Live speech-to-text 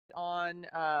on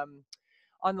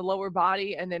the lower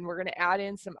body, and then we're going to add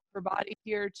in some upper body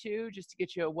here too, just to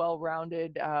get you a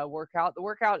well-rounded workout. The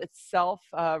workout itself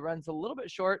runs a little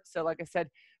bit short, so like I said,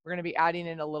 we're going to be adding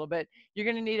in a little bit. You're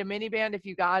going to need a mini band if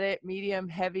you got it, medium,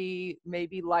 heavy,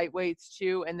 maybe light weights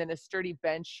too, and then a sturdy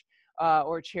bench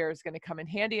or chair is going to come in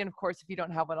handy. And of course, if you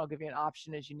don't have one, I'll give you an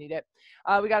option as you need it.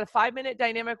 We got a 5-minute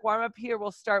dynamic warm-up here.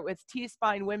 We'll start with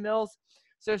T-spine windmills.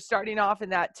 So starting off in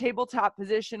that tabletop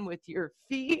position with your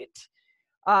feet,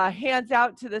 hands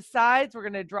out to the sides. We're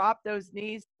going to drop those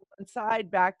knees to one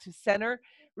side, back to center.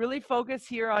 Really focus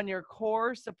here on your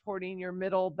core, supporting your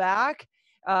middle back.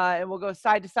 And we'll go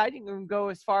side to side. You can go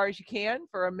as far as you can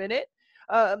for a minute.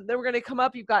 Then we're going to come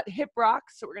up. You've got hip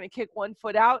rocks. So we're going to kick one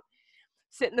foot out,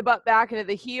 sitting the butt back into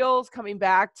the heels, coming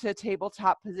back to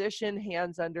tabletop position,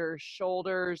 hands under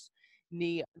shoulders,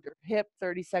 knee under hip,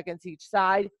 30 seconds each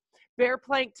side. Bear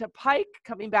plank to pike,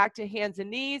 coming back to hands and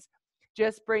knees.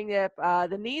 Just bring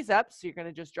the knees up, so you're going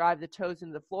to just drive the toes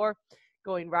into the floor,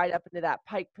 going right up into that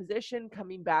pike position,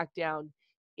 coming back down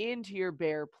into your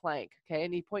bear plank. Okay,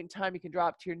 any point in time, you can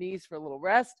drop to your knees for a little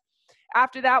rest.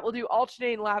 After that, we'll do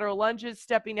alternating lateral lunges,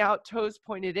 stepping out, toes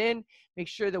pointed in. Make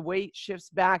sure the weight shifts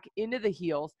back into the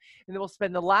heels. And then we'll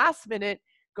spend the last minute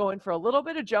going for a little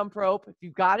bit of jump rope. If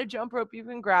you've got a jump rope, you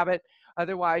can grab it.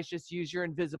 Otherwise, just use your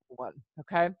invisible one,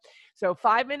 okay? So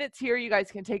 5 minutes here. You guys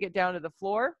can take it down to the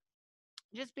floor.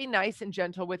 Just be nice and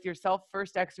gentle with yourself.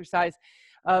 First exercise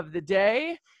of the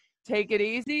day. Take it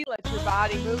easy. Let your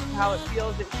body move how it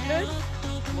feels it should.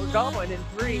 We're going in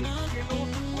 3, 2,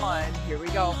 1. Here we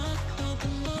go.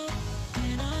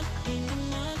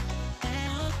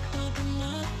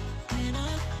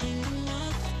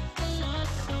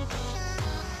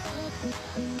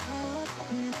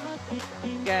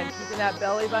 Again, keeping that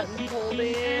belly button pulled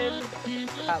in,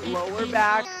 that lower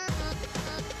back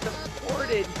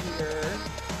supported here.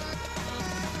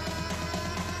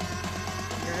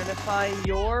 You're going to find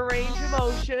your range of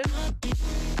motion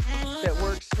that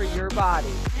works for your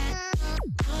body.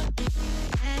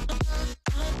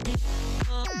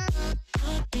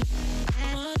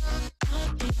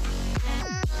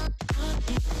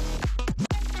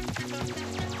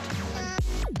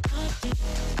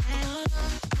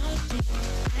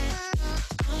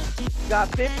 Got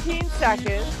 15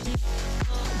 seconds.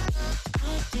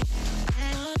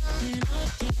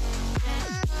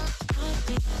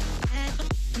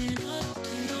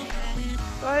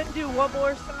 Go ahead and do one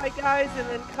more side, guys, and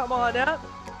then come on up.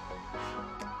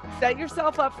 Set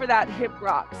yourself up for that hip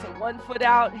rock. So 1 foot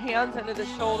out, hands under the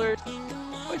shoulders,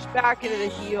 push back into the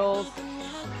heels.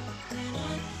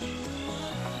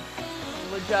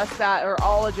 We'll adjust that, or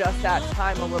I'll adjust that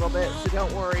time a little bit, so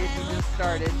don't worry if you just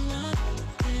started.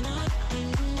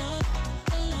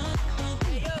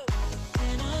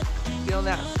 Feeling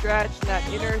that stretch and that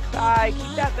inner thigh.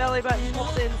 Keep that belly button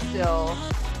pulled in still.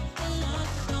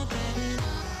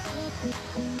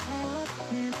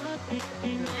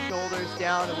 Shoulders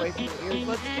down, away from the ears.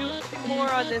 Let's do 2 more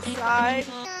on this side.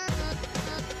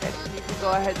 And you can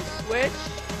go ahead and switch.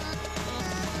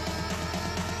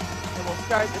 And we'll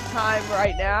start the time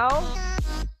right now.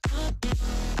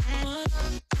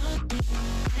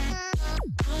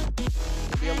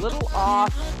 It'll be a little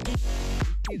off.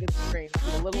 See the screen,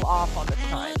 be a little off on the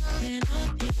time.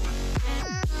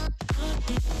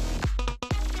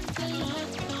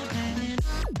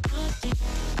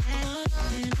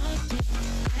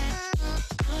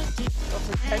 Go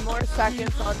for 10 more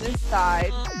seconds on this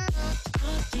side.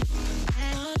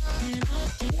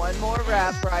 1 more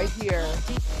rep right here.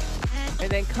 And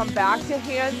then come back to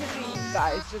hands and knees,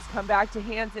 guys. Just come back to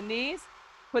hands and knees.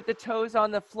 Put the toes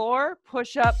on the floor.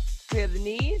 Push up to the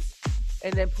knees.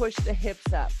 And then push the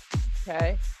hips up,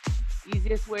 okay?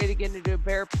 Easiest way to get into a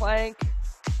bear plank.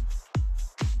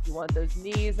 You want those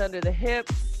knees under the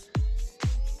hips.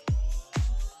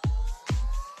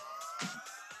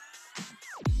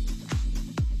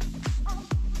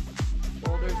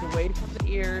 Shoulders away from the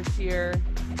ears here.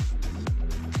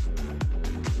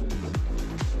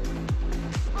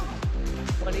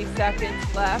 Twenty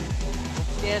seconds left.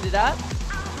 Stand it up.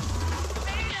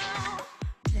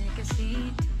 Take a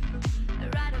seat.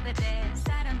 Right over there,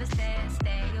 side on the stairs,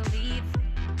 stay or leave.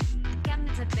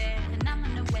 Cabinets are bare, and I'm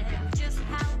unaware of just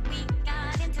how we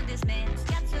got into this mess.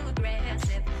 Got so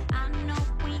aggressive. I know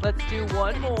we Let's do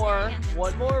one more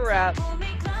rep.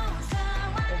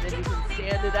 And then you can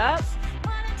stand it up.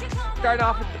 Start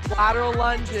off with the lateral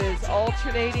lunges,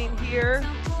 alternating here.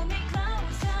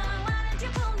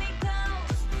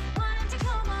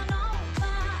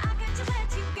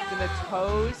 Bring the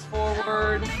toes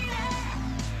forward.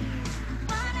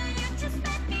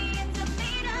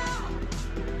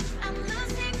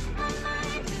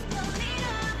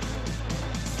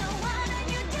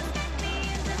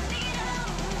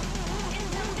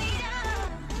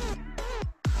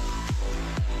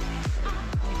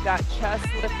 that chest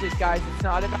lifted, guys. It's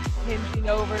not about hinging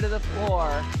over to the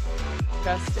floor.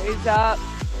 Chest stays up.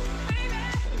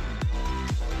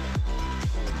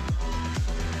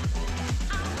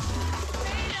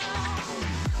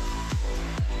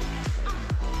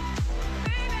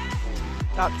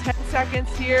 About 10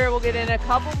 seconds here. We'll get in a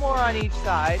couple more on each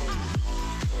side.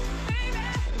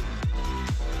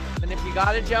 And if you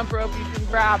got a jump rope, you can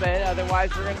grab it. Otherwise,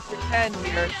 we're going to pretend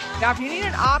here. Now, if you need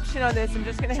an option on this, I'm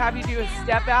just going to have you do a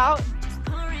step out.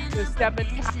 Do a step and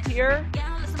tap here.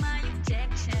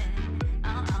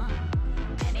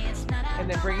 And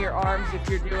then bring your arms if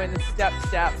you're doing the step.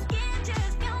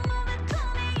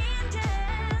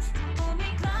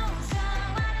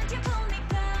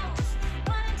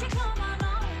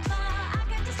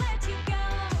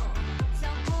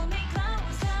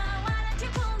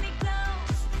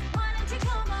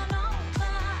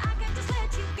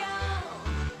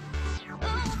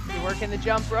 Working the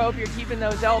jump rope, you're keeping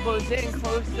those elbows in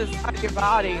close to the side of your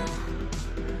body.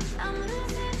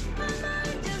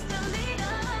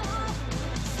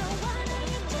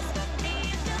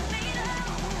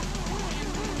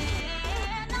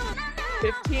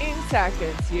 "15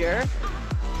 seconds here.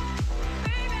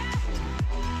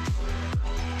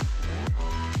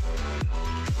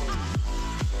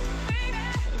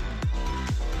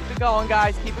 Keep it going,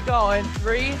 guys. Keep it going.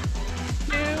 3,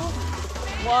 2,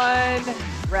 1.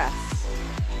 Rest.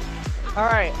 All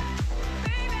right.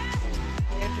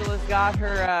 Angela's got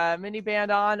her mini band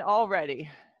on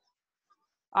already.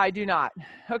 I do not.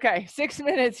 Okay, 6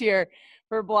 minutes here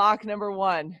for block number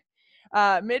 1.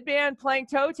 Mid-band plank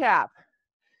toe tap.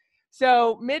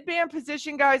 So mid-band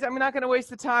position, guys, I'm not going to waste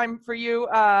the time for you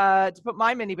to put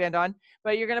my mini band on,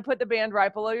 but you're going to put the band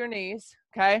right below your knees,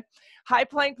 okay? High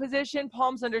plank position,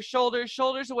 palms under shoulders,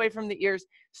 shoulders away from the ears.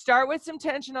 Start with some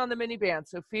tension on the mini band.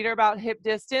 So feet are about hip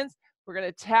distance. We're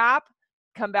going to tap,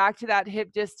 come back to that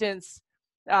hip distance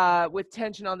with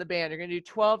tension on the band. You're going to do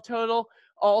 12 total,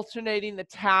 alternating the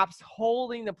taps,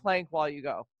 holding the plank while you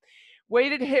go.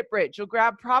 Weighted hip bridge. You'll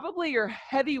grab probably your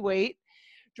heavy weight,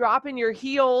 dropping your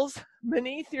heels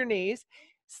beneath your knees,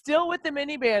 still with the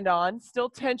mini band on, still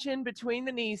tension between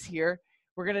the knees here.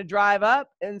 We're going to drive up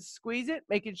and squeeze it,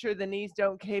 making sure the knees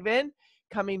don't cave in,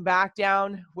 coming back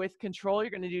down with control.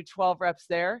 You're going to do 12 reps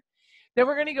there. Then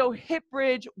we're going to go hip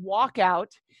bridge walk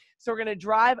out. So we're going to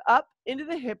drive up into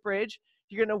the hip bridge.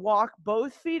 You're going to walk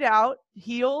both feet out,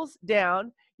 heels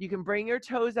down. You can bring your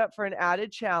toes up for an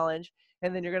added challenge,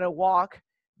 and then you're going to walk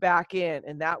back in.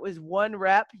 And that was 1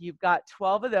 rep. You've got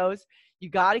 12 of those. You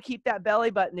got to keep that belly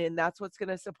button in. That's what's going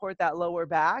to support that lower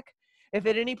back. If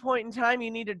at any point in time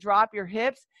you need to drop your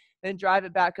hips, then drive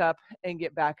it back up and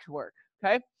get back to work,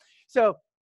 okay? So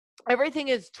everything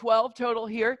is 12 total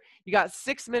here. You got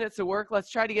 6 minutes of work. Let's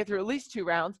try to get through at least 2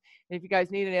 rounds. And if you guys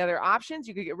need any other options,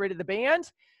 you could get rid of the band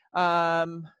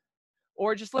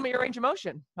or just limit your range of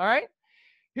motion, all right?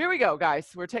 Here we go, guys.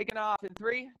 We're taking off in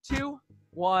 3, 2,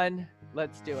 1.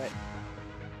 Let's do it.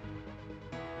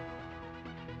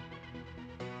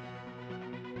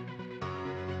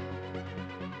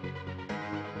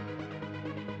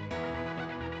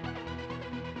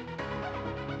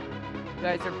 You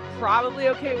guys are probably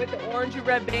okay with the orange or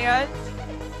red bands.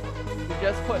 You're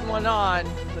just putting one on.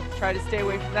 Let's try to stay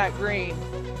away from that green.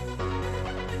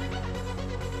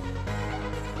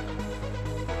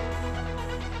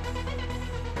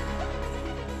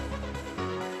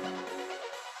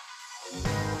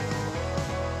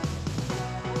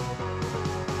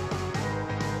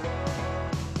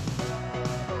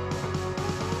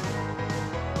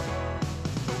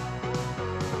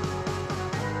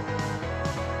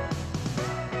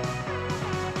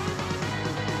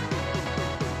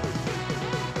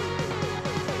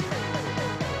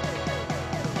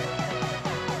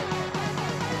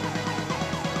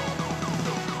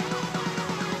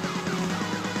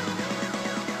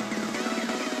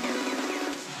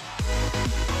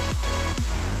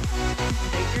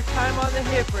 Time on the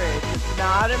hip bridge. It's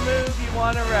not a move you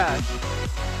want to rush.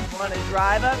 You want to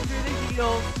drive up through the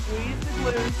heels, squeeze the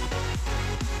glutes,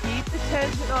 keep the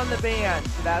tension on the band.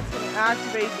 So that's going to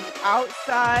activate the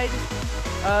outside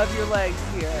of your legs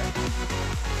here.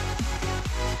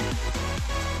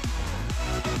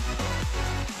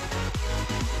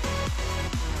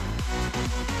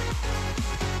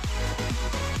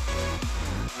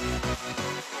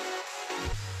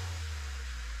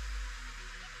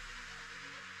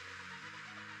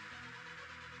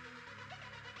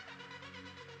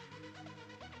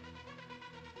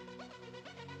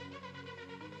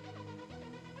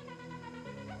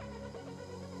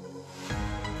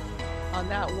 On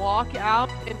that walk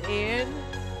out and in,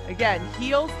 Again,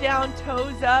 heels down,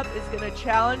 toes up is going to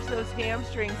challenge those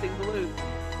hamstrings and glutes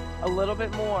a little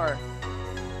bit more.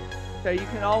 So you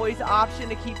can always option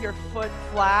to keep your foot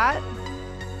flat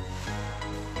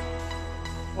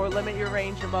or limit your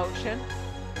range of motion.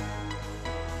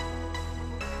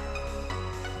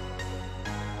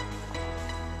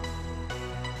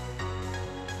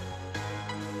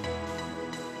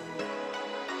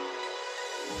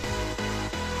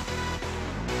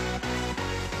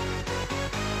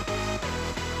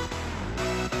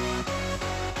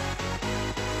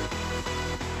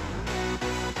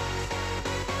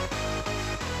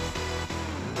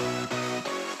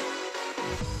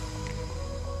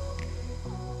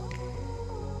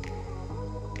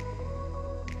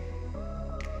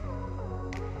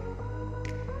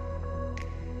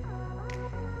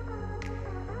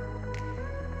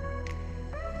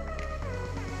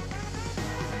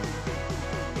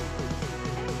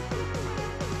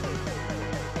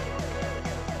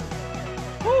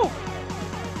 Woo!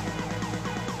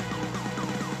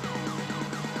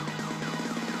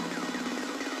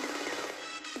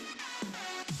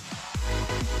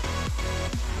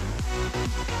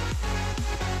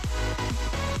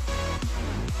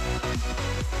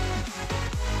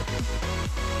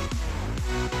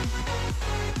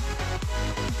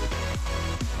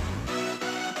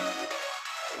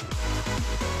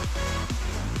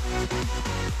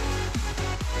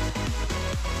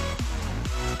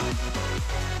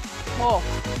 Oh.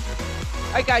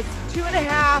 All right, guys,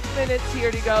 2.5 minutes here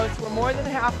to go. So we're more than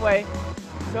halfway.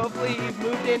 So hopefully you've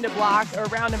moved into block or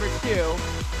round number 2.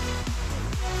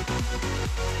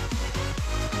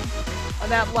 On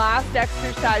that last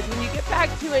exercise, when you get back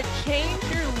to it, change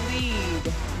your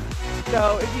lead.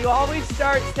 So if you always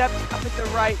start step out with the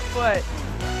right foot,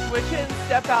 switch in,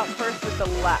 step out first with the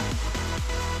left.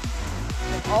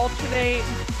 And alternate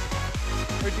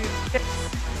or do 6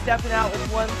 stepping out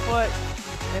with one foot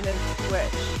and then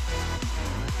switch.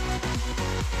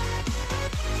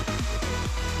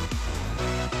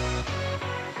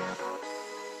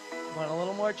 Want a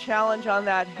little more challenge on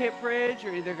that hip bridge?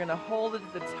 You're either going to hold it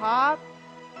at the top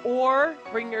or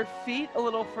bring your feet a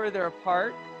little further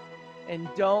apart and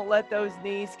don't let those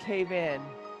knees cave in.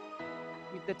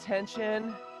 Keep the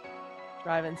tension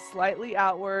driving slightly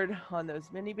outward on those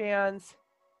mini bands.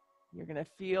 You're going to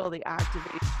feel the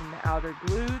activation in the outer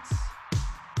glutes.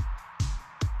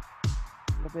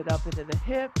 A little bit up into the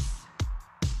hips.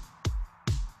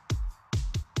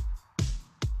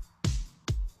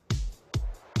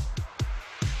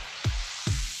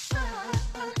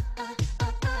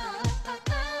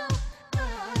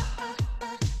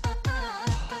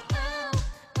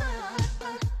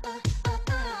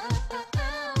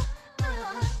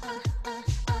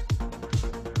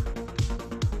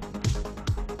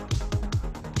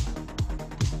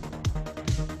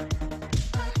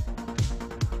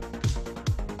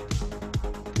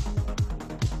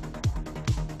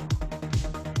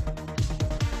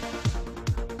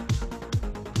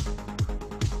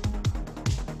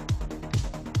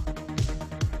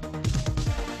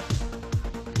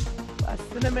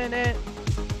 In a minute.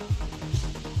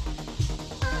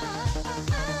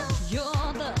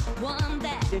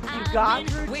 If you got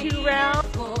through 2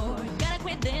 rounds, go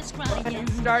ahead and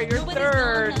start your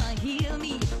third.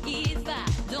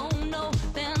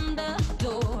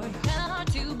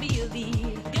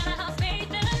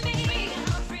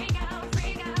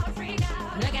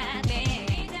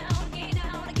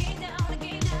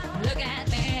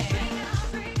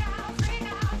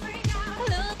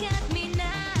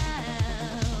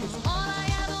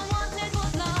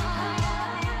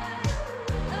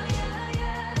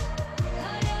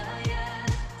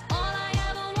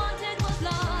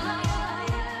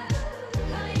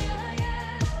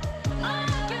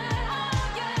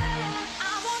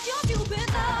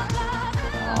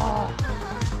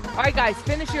 All right, guys,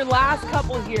 finish your last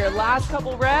couple here. Last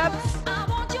couple reps.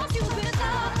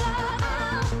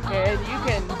 And you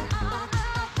can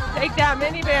take that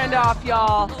mini band off,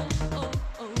 y'all.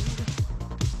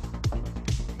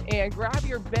 And grab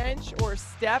your bench or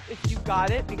step if you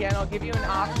got it. Again, I'll give you an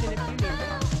option if you need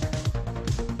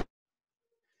it.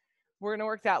 We're gonna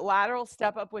work that lateral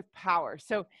step up with power.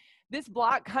 So this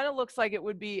block kind of looks like it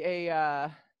would be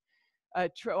a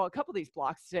couple of these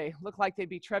blocks today look like they'd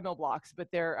be treadmill blocks,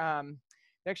 but they're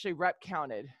actually rep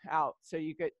counted out, so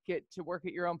you get to work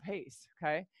at your own pace.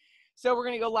 Okay, so we're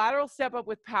going to go lateral step up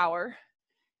with power.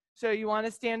 So you want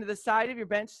to stand to the side of your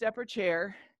bench, step, or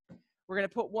chair. We're going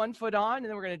to put one foot on, and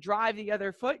then we're going to drive the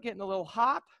other foot, getting a little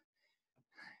hop.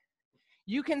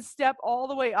 You can step all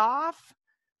the way off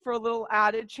for a little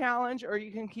added challenge, or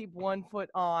you can keep one foot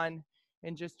on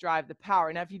and just drive the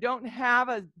power. Now, if you don't have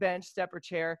a bench, step, or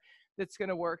chair that's going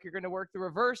to work, you're going to work the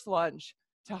reverse lunge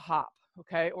to hop,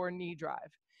 okay, or knee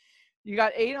drive. You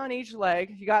got 8 on each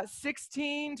leg. You got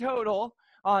 16 total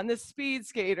on the speed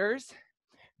skaters.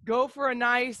 Go for a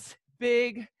nice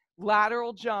big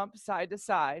lateral jump side to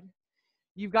side.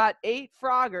 You've got 8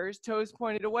 froggers, toes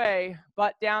pointed away,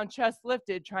 butt down, chest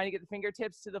lifted, trying to get the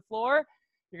fingertips to the floor.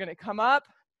 You're going to come up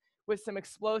with some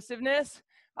explosiveness.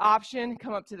 Option,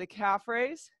 come up to the calf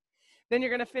raise. Then you're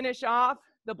going to finish off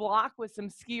the block with some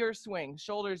skier swing.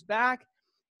 Shoulders back,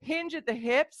 hinge at the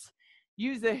hips.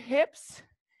 Use the hips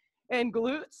and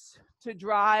glutes to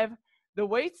drive the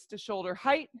weights to shoulder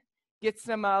height. Get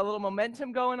some little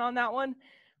momentum going on that one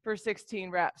for 16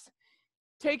 reps.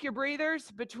 Take your breathers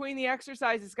between the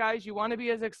exercises, guys. You want to be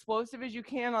as explosive as you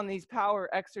can on these power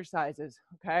exercises,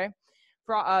 okay?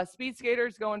 For speed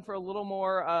skaters, going for a little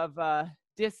more of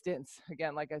distance.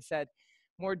 Again, like I said,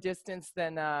 more distance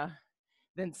than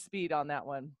speed on that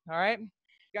one, all right? You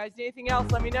guys need anything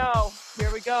else, let me know.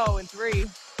 Here we go in 3,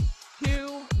 2,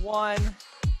 1.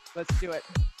 Let's do it.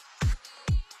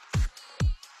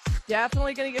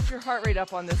 Definitely going to get your heart rate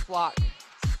up on this block.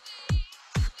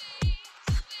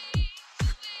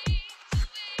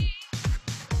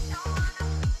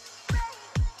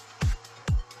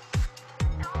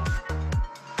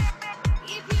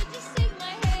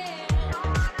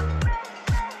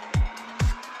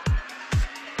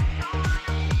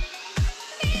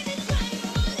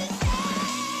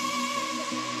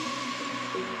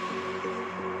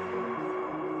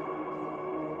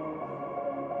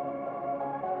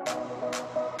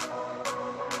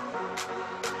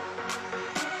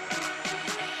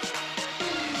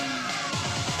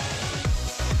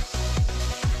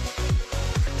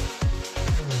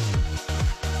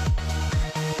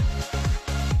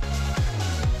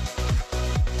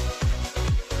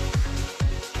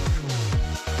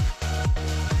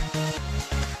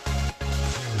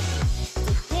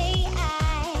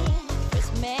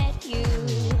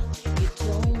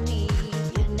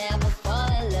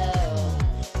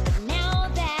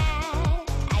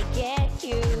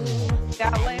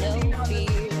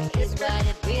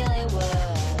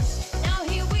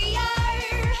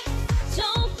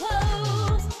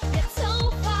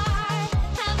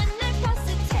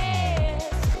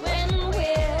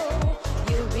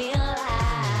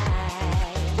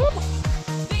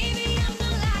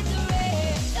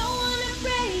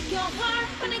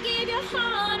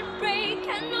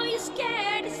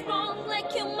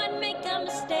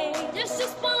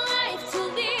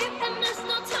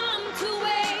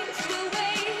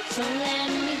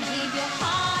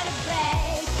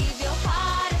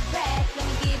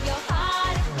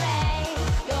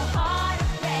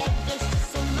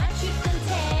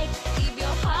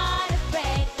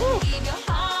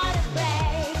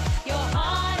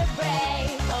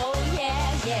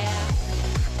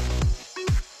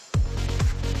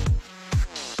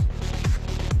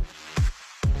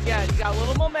 Got a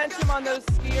little momentum on those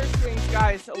skier swings,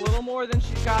 guys. A little more than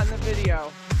she's got in the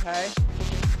video, okay?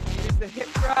 Use the hip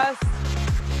thrust,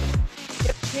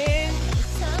 hip hinge,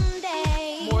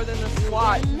 more than the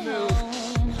squat to move.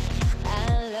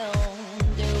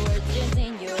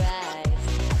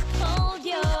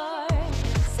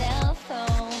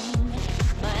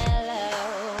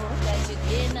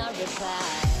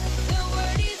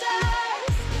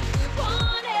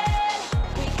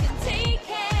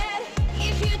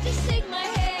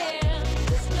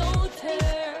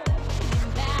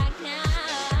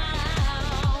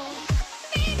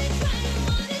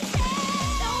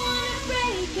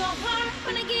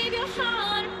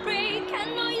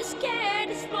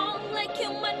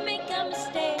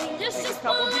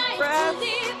 Couple deep breaths.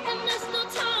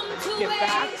 Get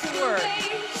back to work.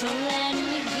 So let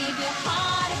me give your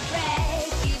heart a break.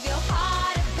 Give your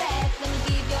heart a break. Let me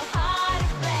give your heart a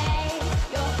break.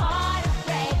 Your heart a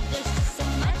break. There's just so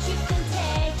much you can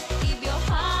take. Give your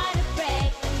heart a break.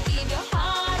 Let me give your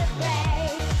heart a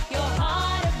break. Your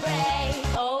heart a break.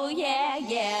 Oh yeah,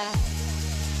 yeah.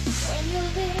 When your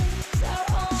lips are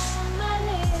on my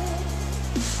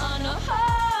lips, on a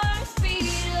heart beat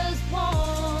as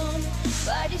one.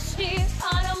 But it's still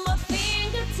out of my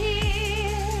fingertips.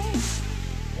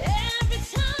 Every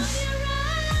time you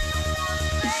run,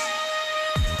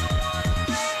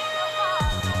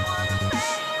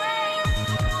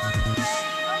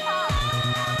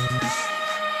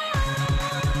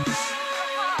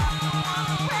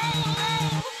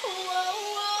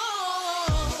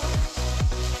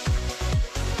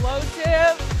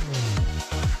 explosive.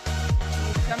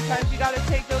 Sometimes you got to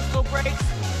take those little breaks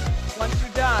once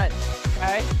you're done.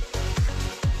 Okay?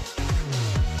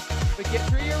 But get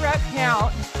through your rep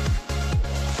count.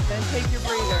 take your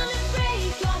breather.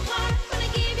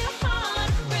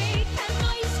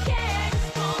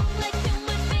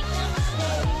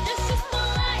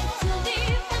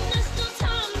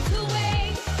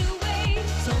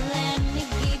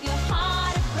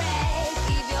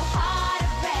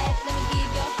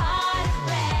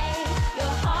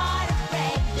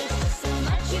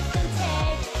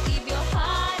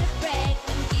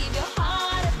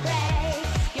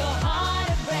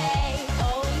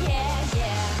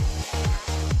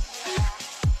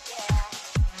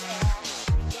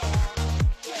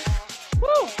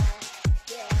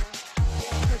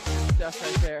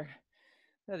 Right there.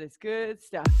 That is good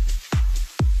stuff.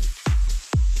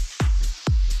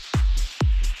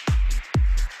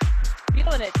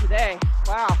 Feeling it today.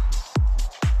 Wow.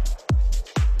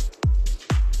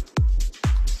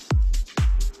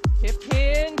 Hip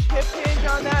hinge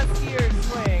on that skier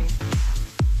swing.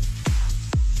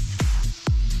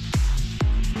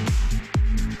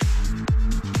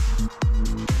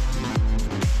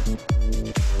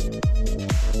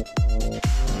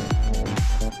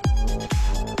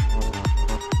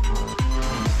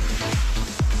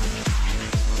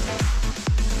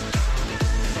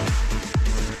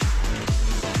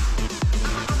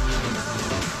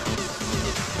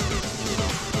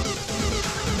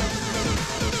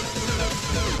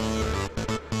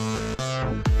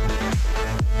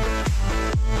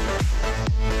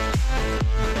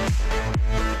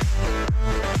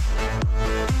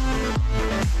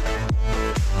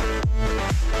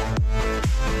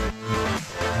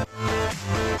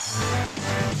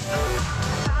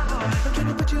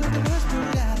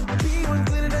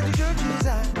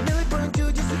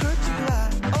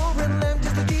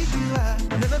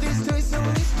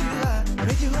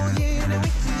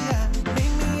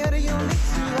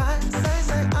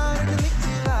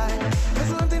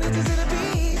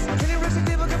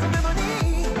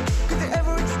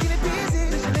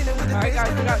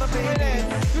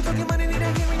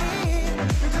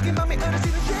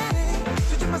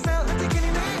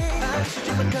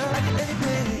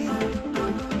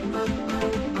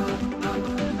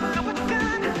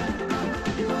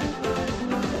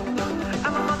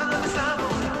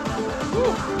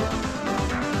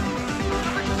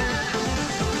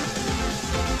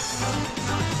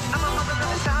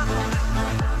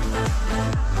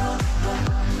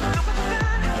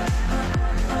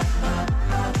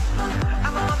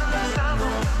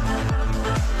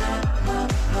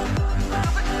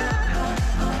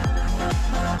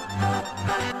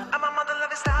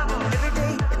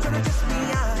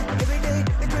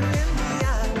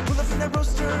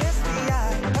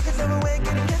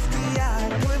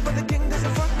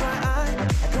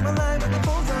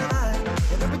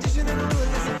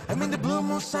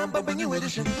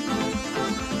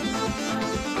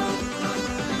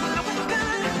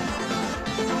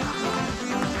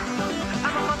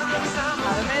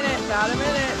 About a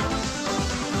minute.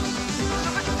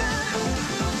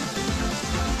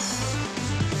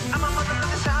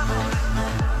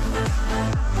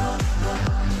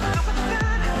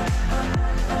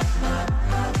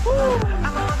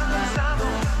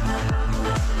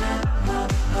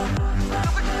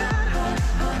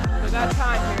 Still got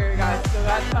time here, guys. Still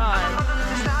got time.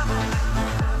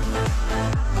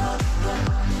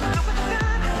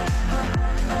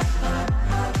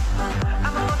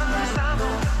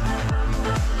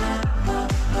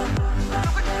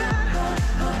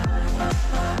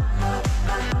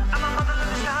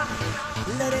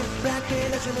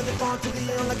 To the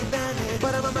young like a bandit,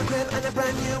 but I'm on my crib and a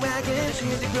brand new wagon. She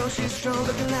hit the grow, she's strong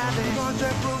looking lavish. Long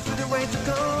track rules to the way to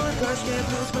go. Girls can't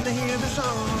lose when they hear the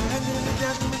song. And in the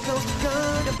dance when we close the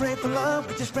gun. And pray for love,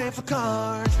 we just pray for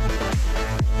cars.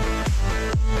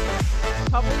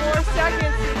 Couple more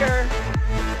seconds here.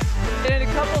 Getting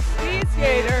a couple speed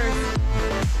skaters.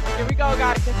 Here we go,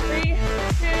 guys. In 3, 2,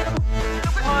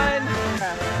 1.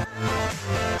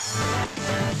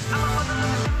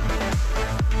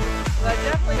 Well, that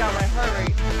definitely got my heart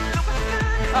rate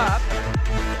up.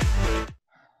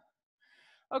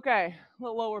 Okay, a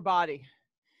little lower body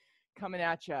coming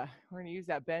at you. We're going to use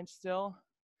that bench still.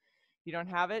 If you don't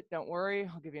have it, don't worry.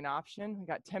 I'll give you an option. We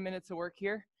got 10 minutes of work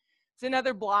here. It's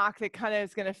another block that kind of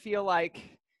is going to feel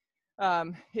like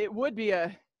it would be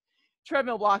a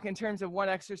treadmill block in terms of one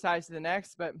exercise to the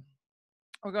next, but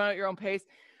we're going at your own pace.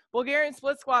 Bulgarian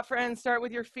split squat, friends. Start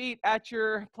with your feet at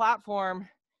your platform.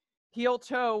 Heel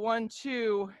toe, 1,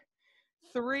 2,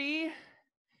 3.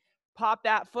 Pop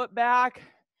that foot back.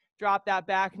 Drop that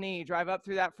back knee. Drive up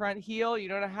through that front heel. You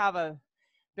don't have a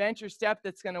bench or step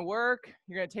that's going to work.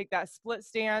 You're going to take that split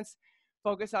stance.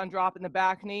 Focus on dropping the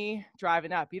back knee,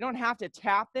 driving up. You don't have to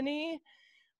tap the knee,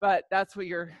 but that's what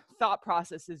your thought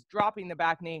process is, dropping the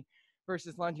back knee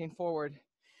versus lunging forward.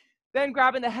 Then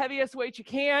grabbing the heaviest weight you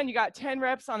can. You got 10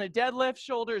 reps on a deadlift,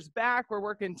 shoulders back. We're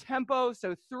working tempo,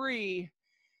 so 3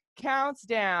 counts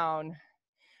down.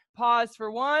 Pause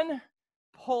for 1,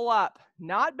 pull up,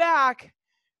 not back,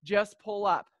 just pull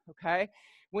up, okay?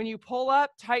 When you pull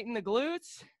up, tighten the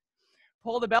glutes,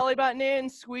 pull the belly button in,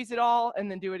 squeeze it all, and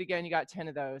then do it again. You got 10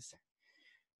 of those.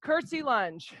 Curtsy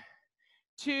lunge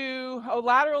to,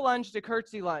 lateral lunge to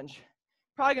curtsy lunge.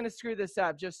 Probably gonna screw this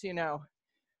up, just so you know.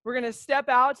 We're gonna step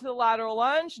out to the lateral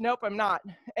lunge. Nope, I'm not.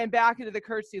 And back into the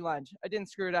curtsy lunge. I didn't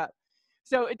screw it up.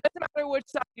 So it doesn't matter which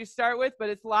side you start with, but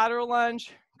it's lateral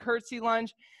lunge, curtsy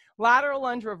lunge. Lateral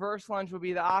lunge, reverse lunge will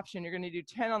be the option. You're gonna do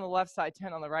 10 on the left side,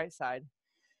 10 on the right side.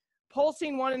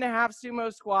 Pulsing 1.5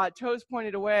 sumo squat, toes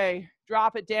pointed away,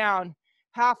 drop it down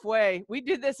halfway. We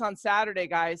did this on Saturday,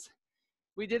 guys.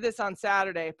 We did this on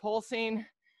Saturday. Pulsing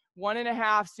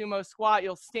 1.5 sumo squat.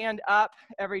 You'll stand up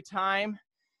every time.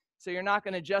 So you're not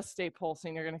gonna just stay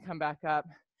pulsing, you're gonna come back up.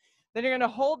 Then you're gonna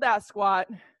hold that squat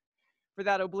for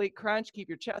that oblique crunch, keep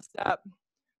your chest up,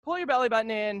 pull your belly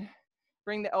button in,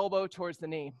 bring the elbow towards the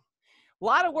knee. A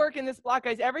lot of work in this block,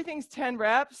 guys. Everything's 10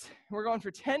 reps. We're going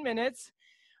for 10 minutes.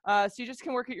 So you just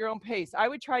can work at your own pace. I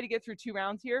would try to get through 2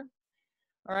 rounds here,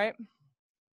 all right?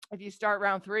 If you start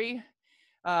round 3,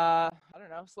 I don't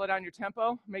know, slow down your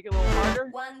tempo, make it a little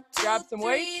harder. Grab some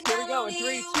weights. Here we go in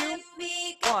 3,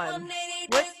 2, 1.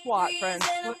 Split squat, friends.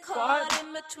 Split squat.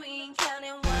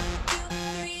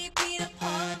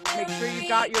 Make sure you've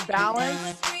got your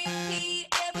balance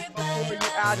before you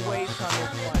add weights on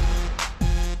this one.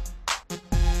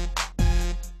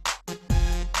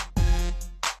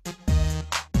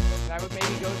 And I would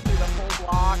maybe go through the whole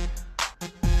block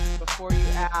before you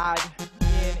add in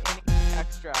anything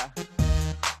extra.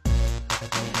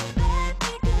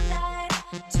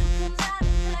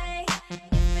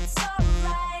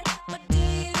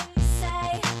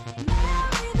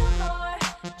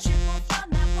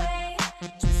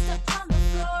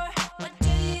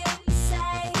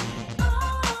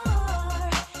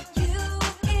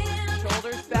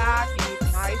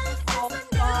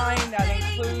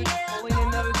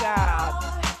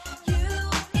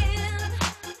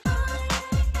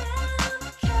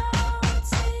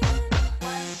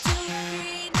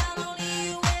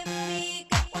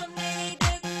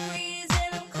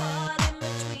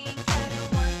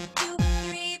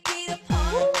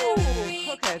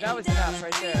 That was enough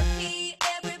right there.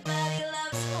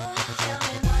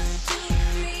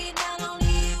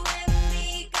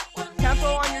 Tempo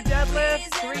on your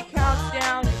deadlift, 3 counts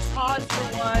down, you pause for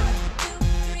 1,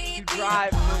 you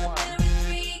drive for 1.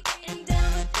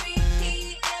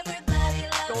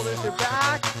 Shoulders are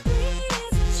back,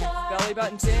 belly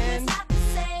button's in.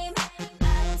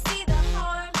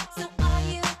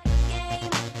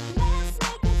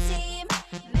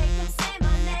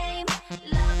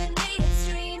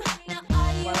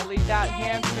 That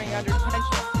hamstring under tension.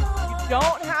 You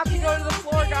don't have to go to the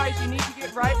floor, guys. You need to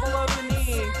get right below the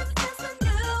knee.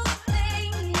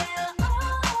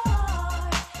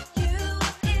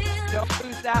 Don't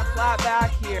lose that flat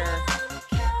back here.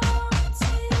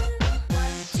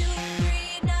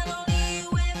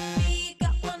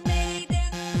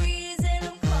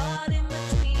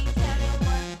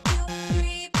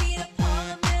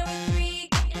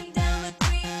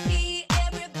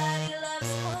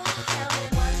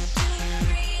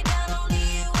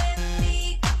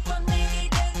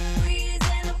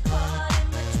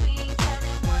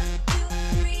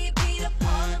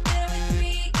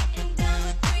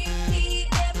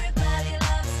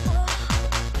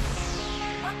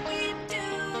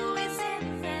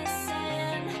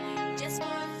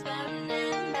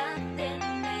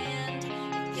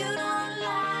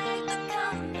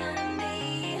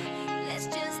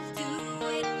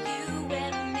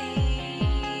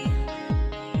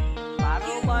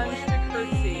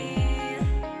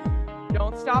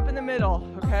 Stop in the middle,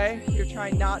 okay? You're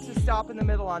trying not to stop in the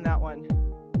middle on that one.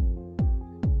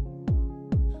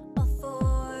 Of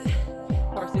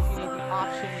course, if you need the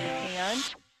option, you can.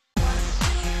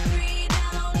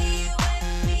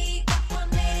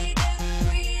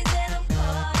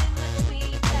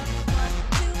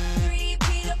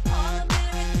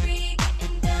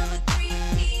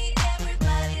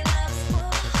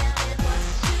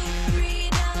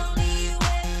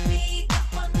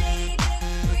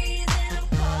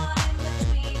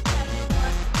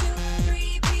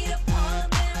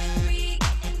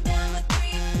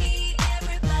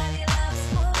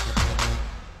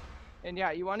 And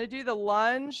yeah, you want to do the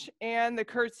lunge and the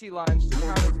curtsy lunge to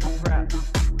count as 2 reps.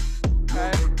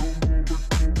 Okay?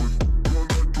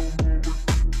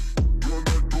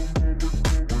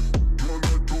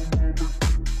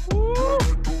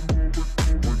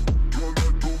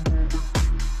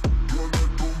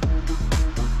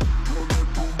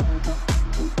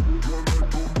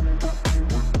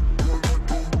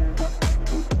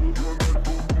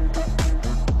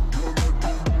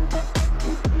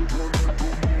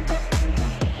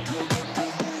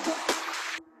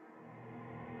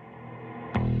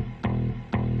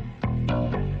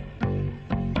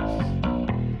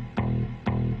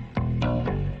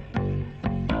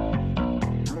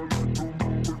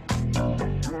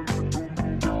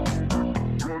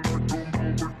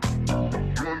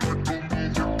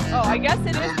 I guess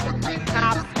it is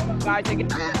half, guys. I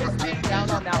guess I'm just staying down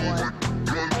on that one.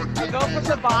 I go from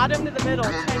the bottom to the middle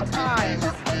 10 times,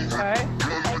 okay?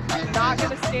 I'm not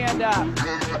gonna stand up.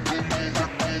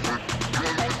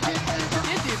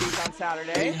 Did do these on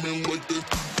Saturday.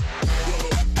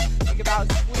 Think about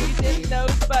squeezing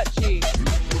those butt cheeks.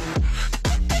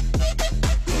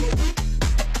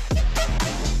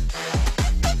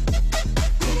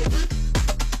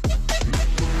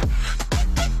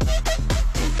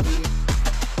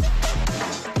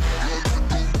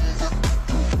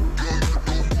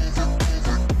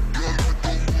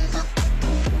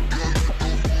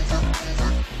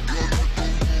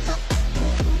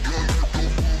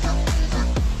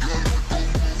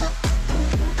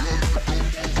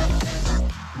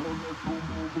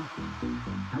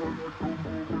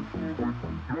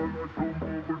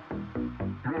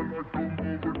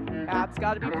 Abs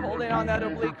got to be pulled in on that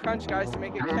oblique crunch, guys, to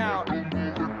make it count. Now,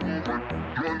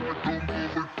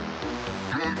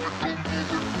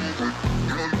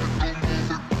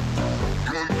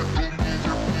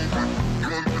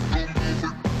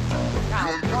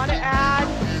 if you want to add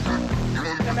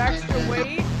some extra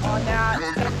weight on that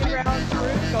second round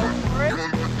through, go for it.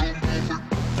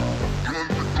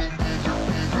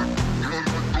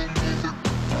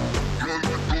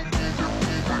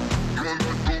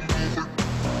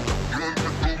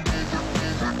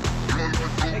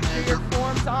 Your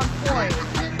form's on point,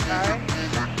 okay?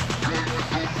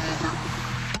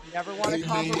 You never want to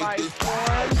compromise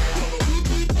form.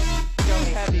 Go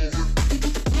heavy.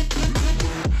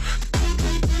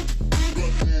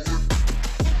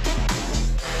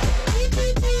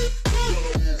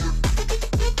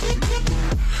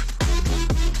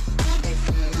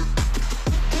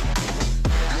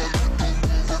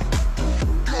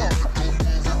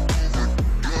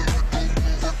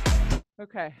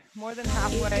 Okay, more than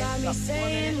halfway. You got me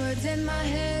saying words in my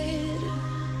head,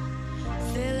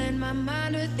 filling my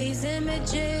mind with these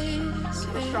images.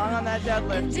 Super strong on that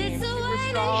deadlift, team. It's the Super way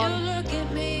strong. that you look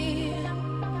at me,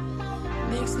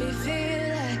 makes me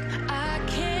feel like I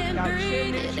can't Got breathe.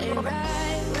 chin It ain't neutral.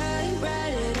 right, right,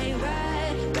 right. It ain't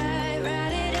right, right,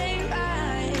 right. It ain't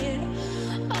right.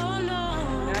 Oh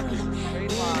no. Next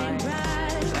straight line.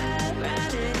 Right, right,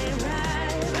 right. It ain't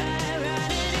right, right,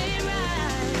 right. It ain't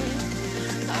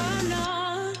right. Oh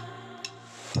no.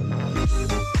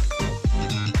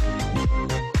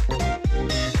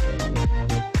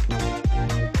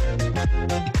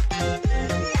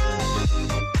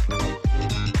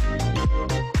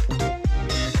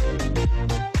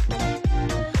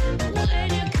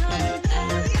 When you're coming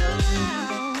back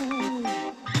around.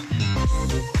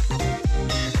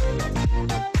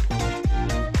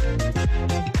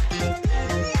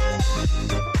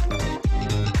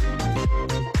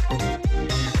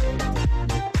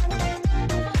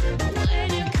 When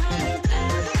you're coming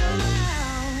back around.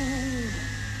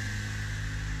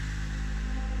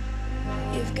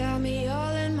 You've got me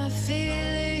all in my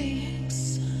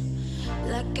feelings,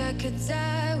 like I could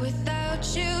die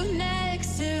without you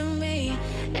next to me.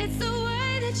 It's the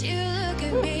way that you look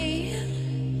at me,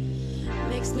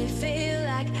 makes me feel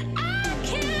like I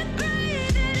can't breathe.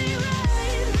 It ain't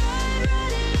right, right,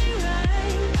 right. It ain't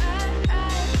right, right,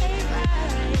 right. It ain't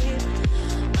right.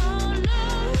 Oh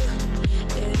no.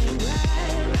 It ain't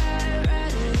right, right,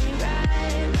 right. It ain't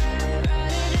right, right,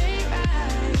 right. It ain't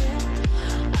right.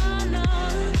 Oh no.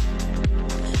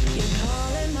 You're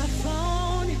calling my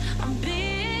phone. I'm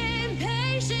being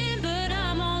patient, but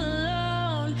I'm all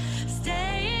alone.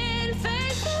 Staying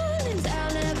faithful and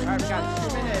I'll never All right, we got 2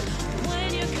 know minutes.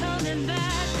 when you're coming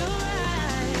back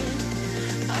around.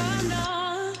 Oh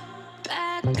no,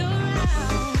 back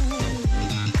around.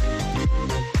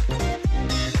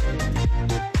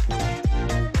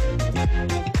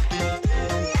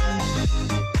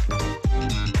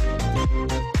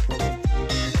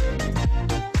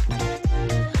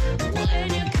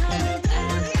 When you're coming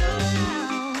back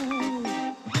around.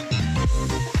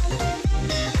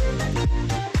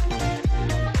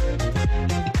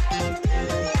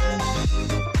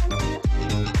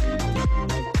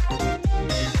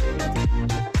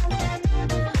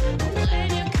 When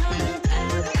you're coming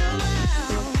back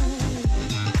around.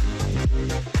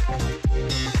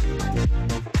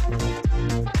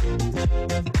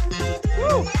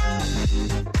 Woo!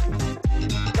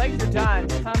 Legs are done.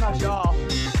 Time out, y'all.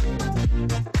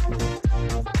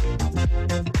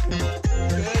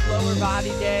 Good lower body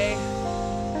day.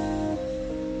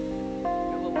 Get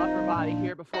a little upper body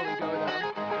here before we go,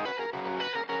 though.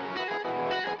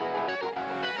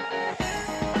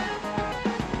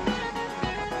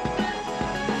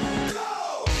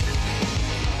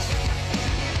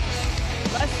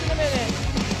 Less than a minute.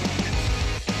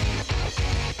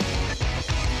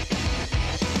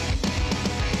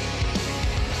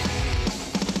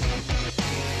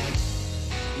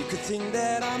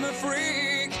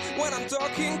 I'm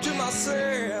talking to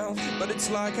myself, but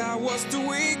it's like I was too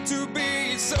weak to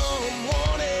be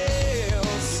someone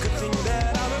else. Could think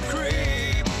that I'm a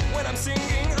creep when I'm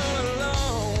singing all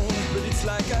alone, but it's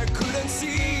like I couldn't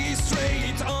see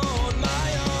straight on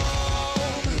my own.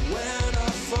 When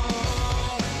I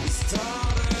fall, we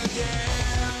start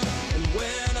again, and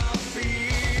when I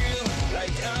feel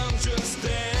like I'm just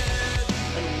dead,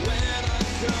 and when I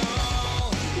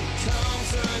call, it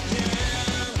comes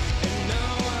again, and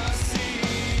now I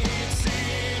see it's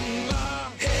in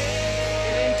my head.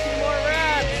 Get in 2 more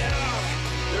reps.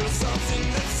 There's something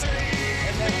that's saying,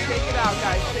 And then shake it out,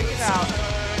 guys. Shake it out.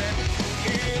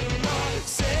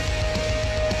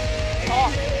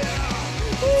 Oh.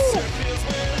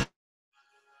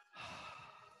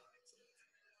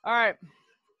 All right.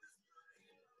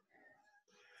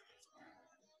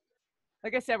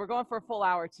 Like I said, we're going for a full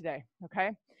hour today,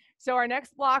 okay? So our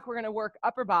next block, we're gonna work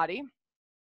upper body.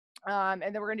 And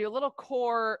then we're gonna do a little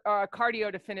core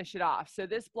cardio to finish it off. So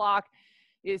this block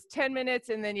is 10 minutes,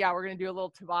 and then yeah, we're gonna do a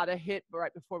little Tabata hit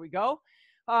right before we go.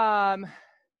 5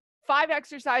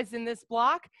 exercises in this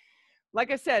block. Like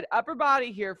I said, upper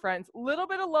body here, friends. A little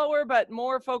bit of lower, but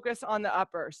more focus on the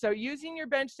upper. So using your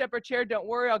bench, step, or chair, don't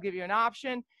worry, I'll give you an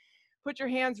option. Put your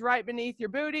hands right beneath your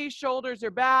booty, shoulders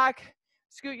are back.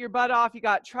 Scoot your butt off. You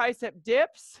got tricep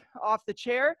dips off the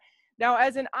chair. Now,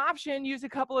 as an option, use a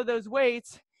couple of those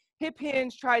weights. Hip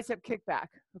hinge, tricep kickback,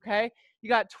 okay? You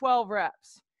got 12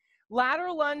 reps.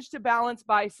 Lateral lunge to balance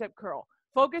bicep curl.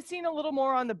 Focusing a little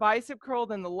more on the bicep curl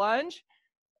than the lunge.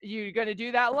 You're gonna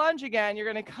do that lunge again. You're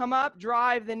gonna come up,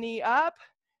 drive the knee up.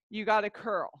 You gotta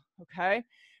curl, okay?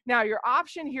 Now, your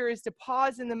option here is to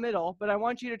pause in the middle, but I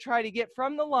want you to try to get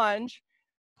from the lunge,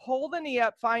 pull the knee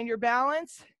up, find your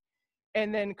balance,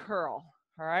 and then curl,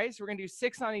 all right? So we're gonna do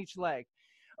 6 on each leg.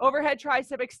 Overhead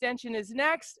tricep extension is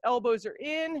next. Elbows are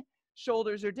in,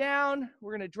 shoulders are down.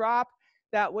 We're gonna drop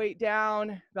that weight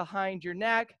down behind your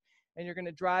neck, and you're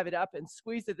gonna drive it up and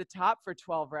squeeze at the top for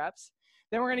 12 reps.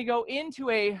 Then we're gonna go into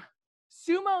a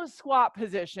sumo squat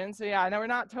position. So yeah, now we're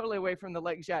not totally away from the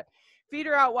legs yet. Feet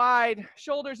are out wide,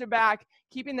 shoulders are back,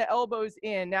 keeping the elbows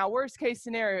in. Now, worst case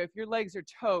scenario, if your legs are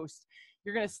toast,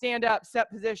 you're gonna stand up, set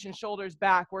position, shoulders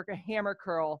back, work a hammer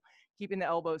curl, keeping the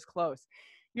elbows close.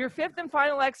 Your 5th and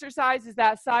final exercise is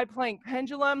that side plank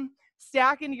pendulum.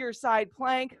 Stack into your side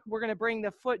plank. We're gonna bring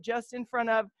the foot just in front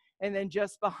of and then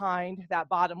just behind that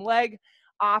bottom leg.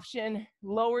 Option,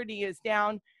 lower knee is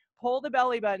down, pull the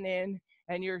belly button in,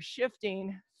 and you're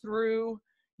shifting through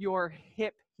your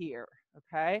hip here,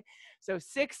 okay? So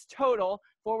 6 total,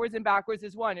 forwards and backwards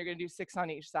is 1. You're gonna do 6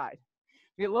 on each side.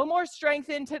 Get a little more strength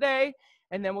in today,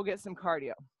 and then we'll get some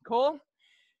cardio. Cool?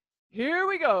 Here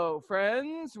we go,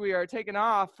 friends. We are taking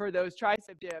off for those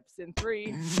tricep dips in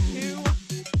 3, 2,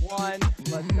 1.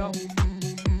 Let's go.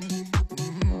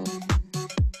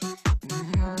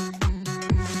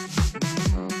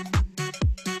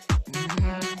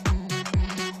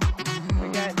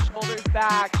 Again, shoulders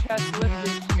back, chest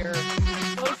lifted here.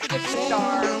 Close to the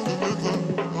star.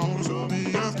 It's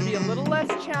gonna be a little less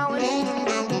challenging.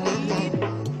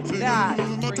 Need that.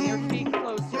 Bring your feet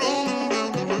closer.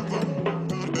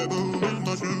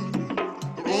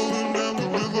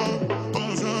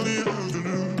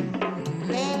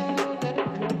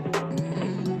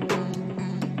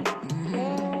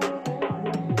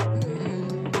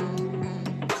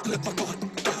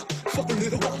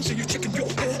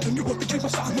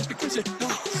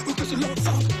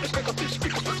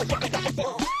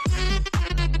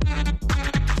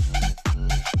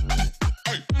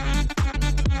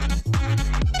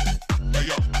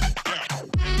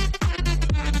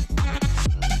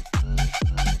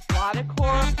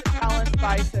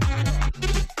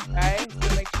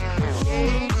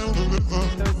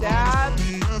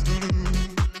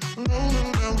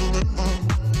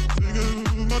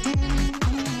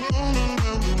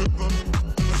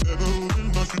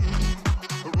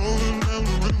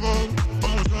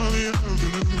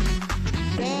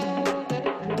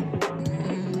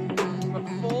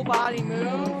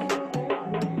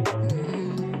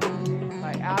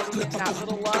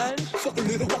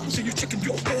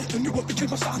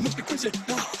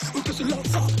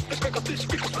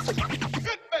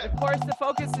 Of course, the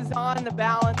focus is on the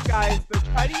balance, guys, but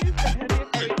try to use the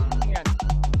heaviest weight you can.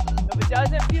 If it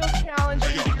doesn't feel challenging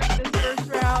here in this first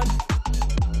round,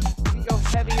 you can go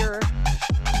heavier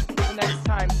the next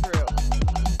time through.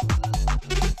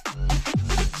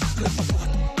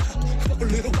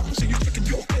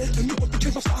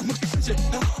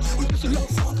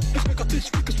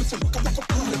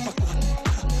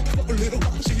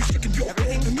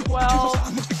 Everything's 12.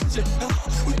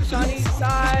 Sunny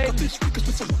side.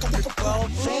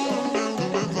 12.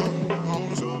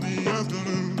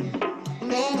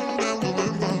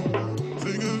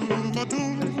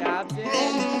 Those abs in,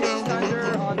 hips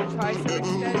under on the tricep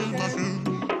extension.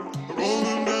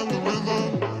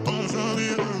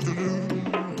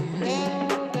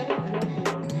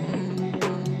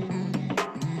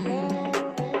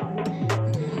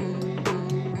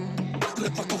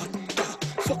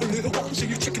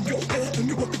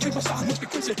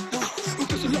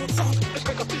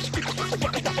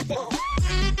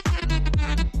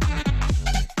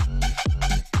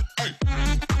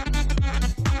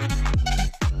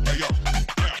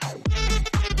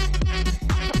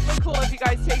 Cool if you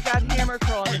guys take that hammer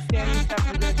curl in the standing step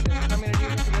position. So I'm going to do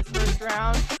for this first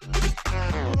round.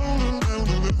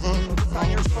 Focus on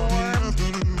your form.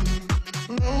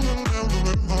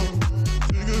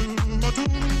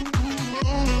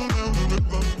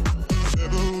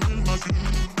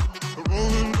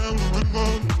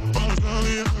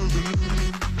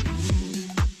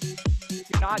 If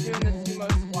you're not doing the sumo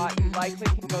squat, you likely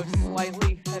can go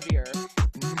slightly heavier.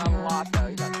 Not a lot though,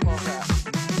 you got 12 reps.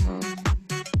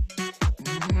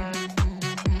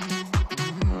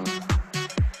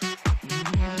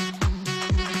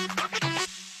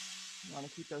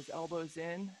 Keep those elbows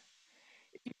in.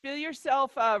 If you feel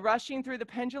yourself rushing through the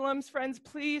pendulums, friends,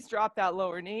 please drop that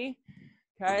lower knee.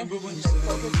 Okay, focus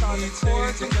on the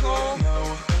core control.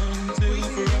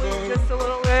 Squeezing the glute just a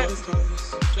little bit.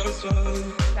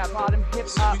 That bottom hip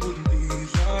up.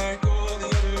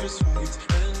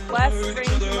 Less range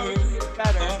of motion is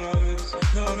better.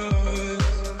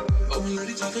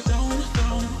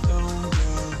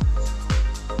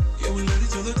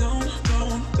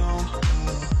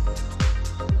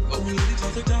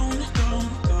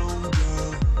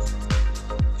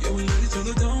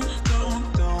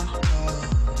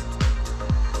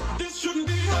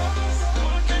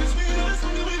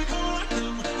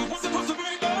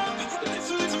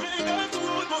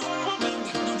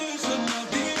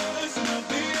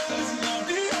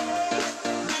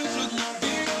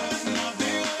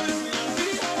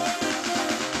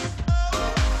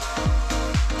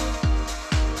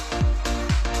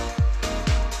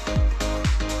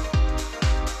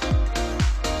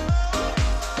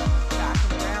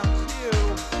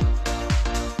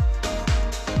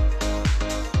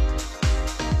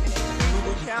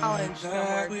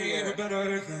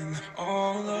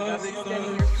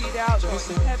 Extending your feet out, going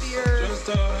heavier.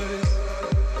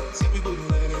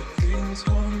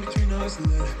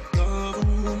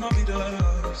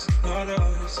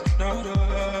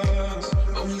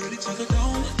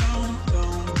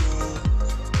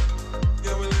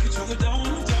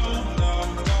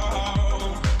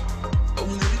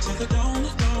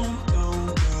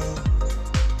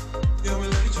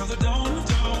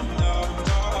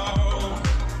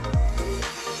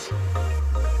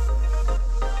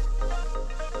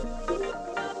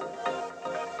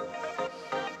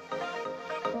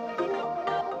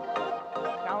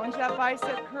 That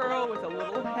bicep curl with a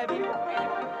little heavier weight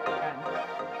if you can.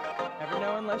 Never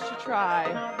know unless you try.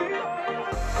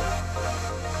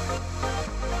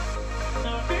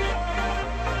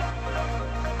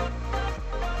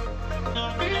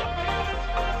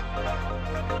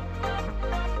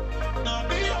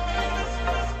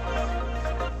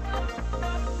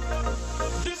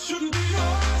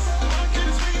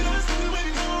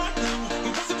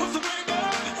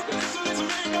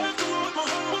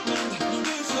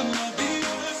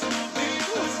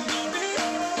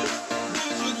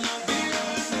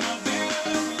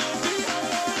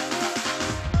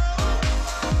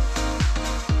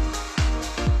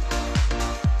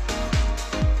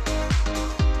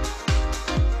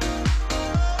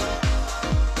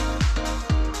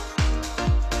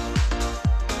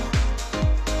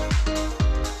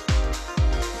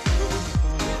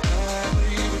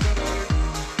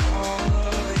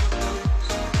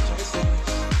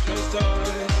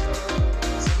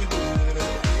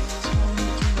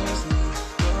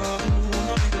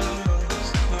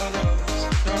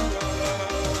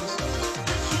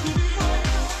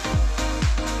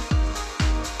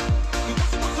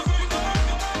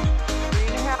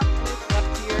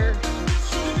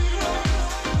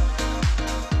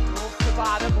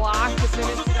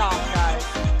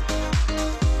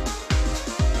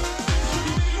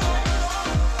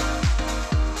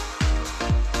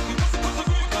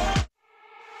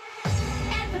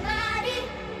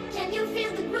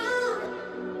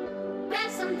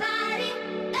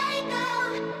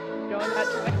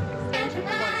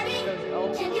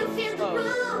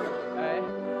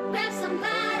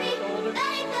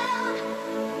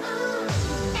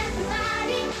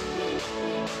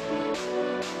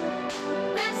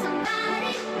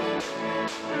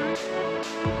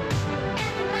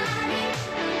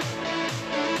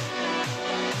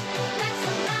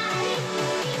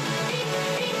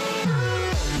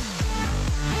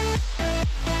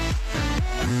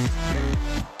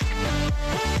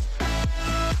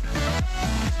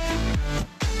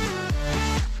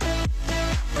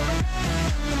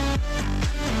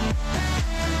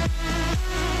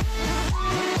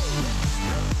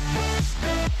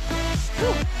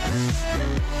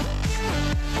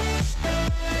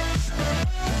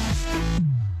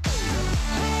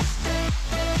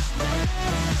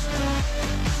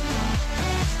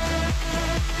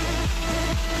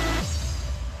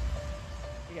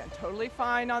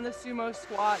 fine on the sumo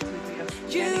squat.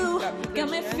 You got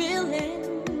me feeling.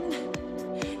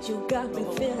 You got me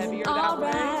feeling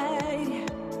alright.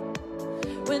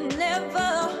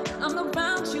 Whenever I'm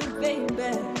around you,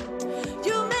 baby,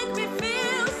 you make me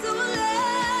feel so alive.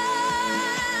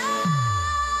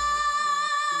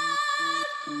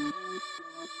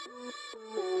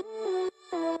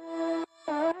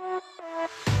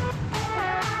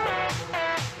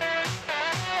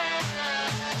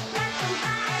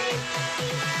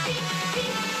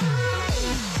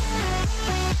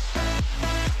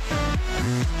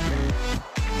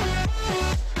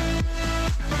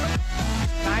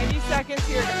 90 seconds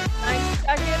here. 90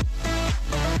 seconds.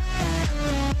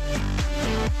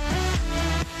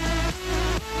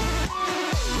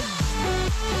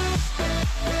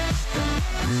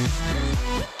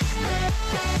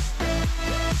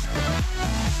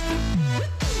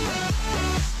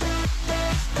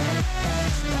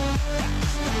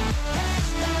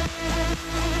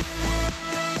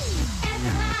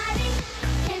 Everybody,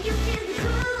 can you feel the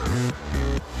groove?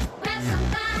 Grab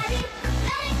somebody,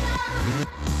 let it go.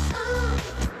 Ooh,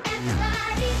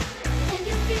 everybody, can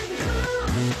you feel the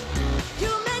groove?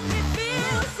 You make me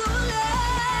feel so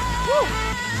alive.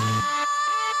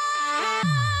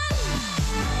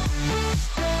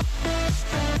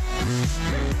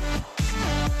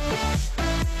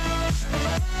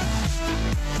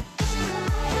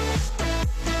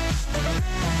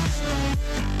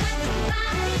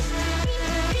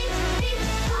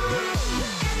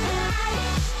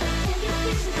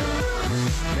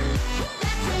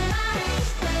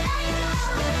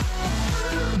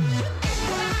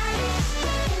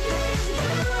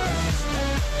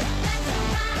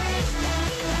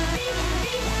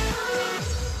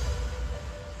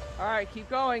 All right, keep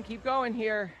going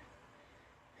here.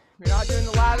 You're not doing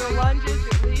the lateral lunges,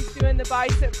 you're at least doing the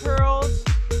bicep curls.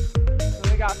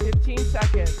 Only got 15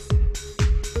 seconds.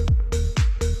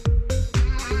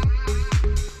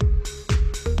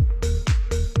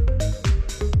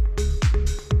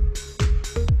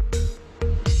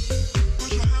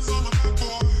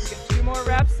 Get 2 more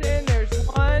reps in. There's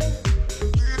 1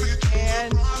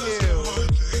 and 2.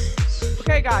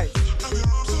 Okay, guys.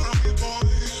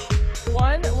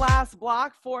 One last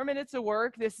block, 4 minutes of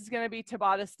work. This is going to be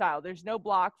Tabata style. There's no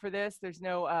block for this. There's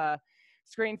no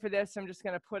screen for this. I'm just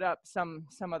going to put up some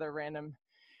other random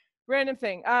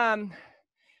thing.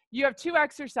 You have 2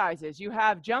 exercises. You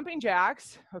have jumping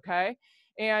jacks, okay,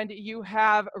 and you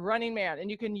have running man.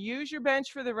 And you can use your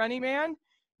bench for the running man.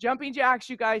 Jumping jacks,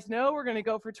 you guys know, we're going to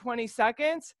go for 20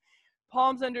 seconds.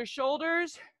 Palms under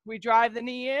shoulders. We drive the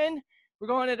knee in. We're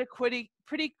going at a pretty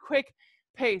quick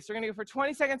pace. We're going to go for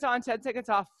 20 seconds on, 10 seconds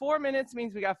off. 4 minutes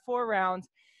means we got 4 rounds.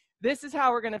 This is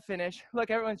how we're going to finish.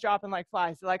 Look, everyone's dropping like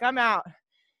flies. They're like, I'm out.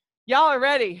 Y'all are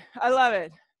ready. I love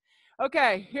it.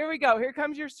 Okay, here we go. Here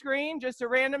comes your screen, just a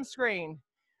random screen.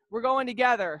 We're going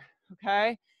together,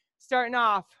 okay? Starting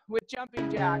off with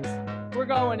jumping jacks. We're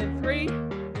going in 3,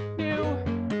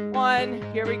 2,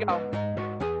 1. Here we go.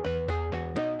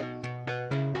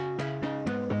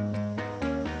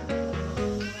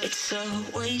 It's a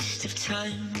waste of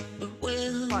time, but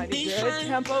we'll Find a be good fine.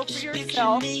 tempo for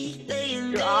yourself.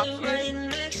 Your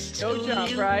option, no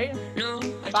jump, right?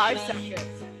 5 seconds.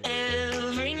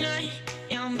 Every night,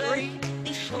 3,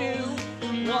 2,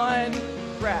 1,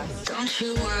 rest. don't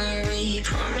you worry,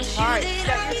 promise All right,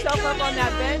 set yourself up on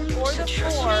that bench or the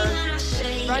floor.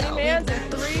 Running man's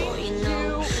in 3,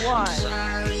 2, 1.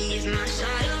 Sorry if my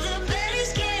side of the bed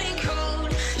is getting cold.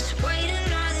 Just wait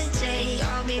another day,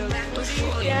 I'll be back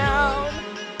before you know. Down.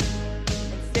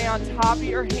 And stay on top of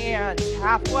your hands,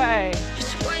 halfway.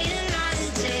 Just wait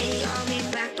another day, I'll be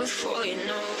back before you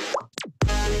know.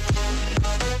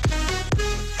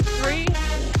 3,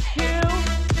 2,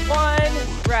 1,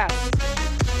 rest.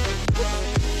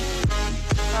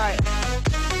 All right,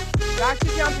 back to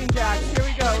jumping jacks. Here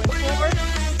we go. In 4,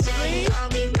 3, 2,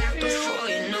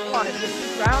 1. This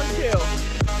is round 2.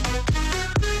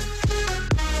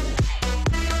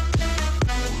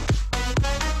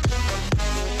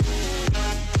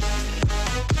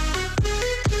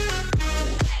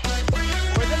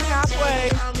 More than halfway.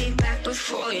 I'll be back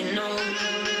before you know.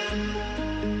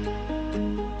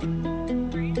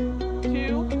 3,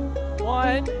 2,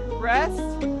 1, rest.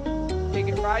 Take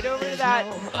it right over to that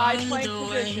high plank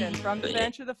position from the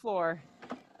bench or the floor.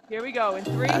 Here we go in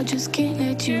 3, I just can't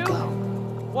let you 2, go.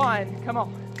 1. Come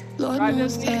on. Lord Drive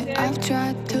knows those knees that in. I've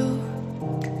tried to.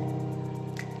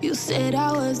 You said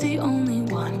I was the only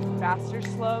one. Faster,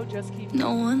 slow, just keep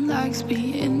No one likes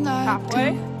being lied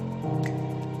halfway. to.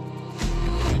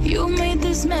 You made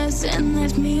this mess and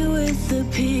left me with the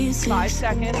pieces. 5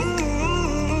 seconds.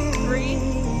 3,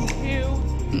 2,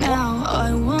 Now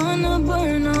I wanna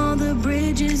burn all the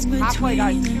bridges between Halfway,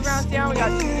 guys. 2 us. rounds down. We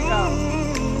got 2 to go.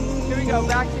 Here we go.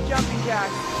 Back to jumping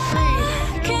jacks. 3,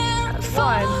 2,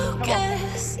 1. Come on.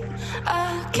 I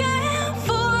can't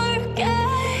forget.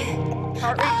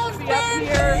 Heart rate should be up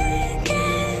here.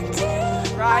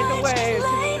 Ride the wave.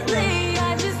 Lately,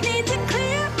 I just need to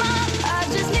clear my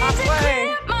Halfway.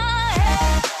 head.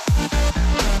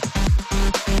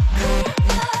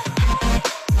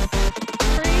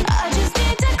 3, I just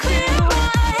need to clear my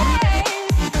head.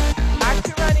 back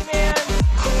to running, man.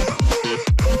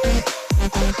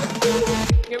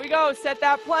 Here we go. Set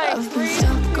that plank. 3, 2,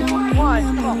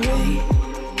 1. Come on.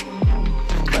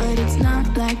 But it's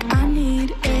not like I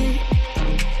need it.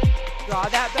 Draw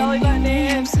that belly And button we may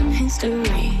in. have some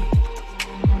history,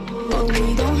 but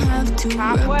we don't have to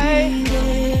Halfway. repeat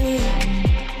it.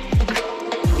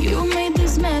 You made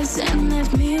this mess and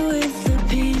left me with the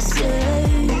pieces.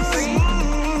 3,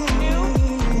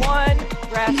 2, 1.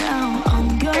 Rest. Now I'm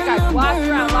gonna Okay, guys, last burn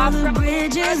round, all last the round.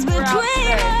 bridges Last round between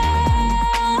today.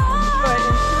 Good. us.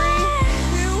 In 3,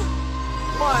 2,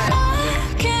 1.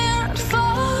 I can't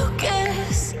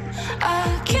focus.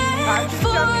 I can't Back to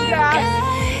jumping jacks. forget.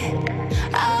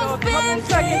 Go a I've couple been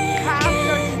seconds past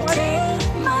our 20.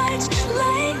 too much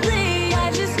lately. I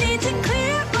just need to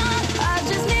clear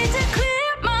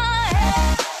my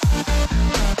head.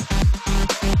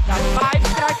 Got 5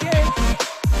 seconds.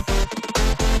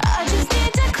 I just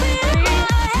need to clear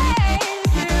my head.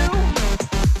 2,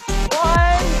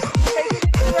 1. Take it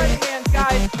into the running man's,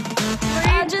 guys. 3,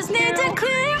 I just need to 2,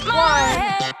 clear my 1.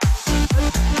 head.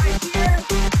 Right here.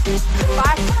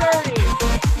 Last 30.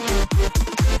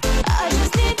 I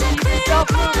just need to clear yourself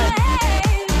my moving. head.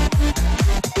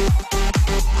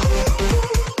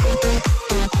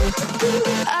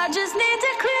 I just need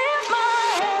to clear my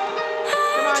head.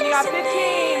 Come on, you got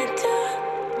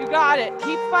 15. You got it.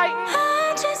 Keep fighting.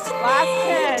 Last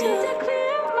 10.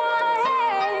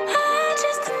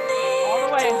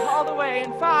 All the way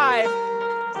in 5.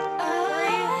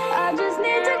 I just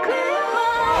need to clear my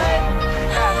head.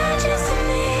 I just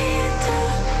need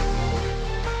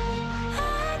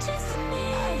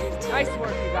to. Nice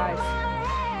work, you guys.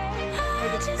 Way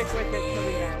to stick with it till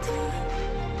the end.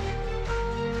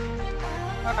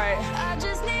 All right. I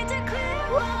just need to clear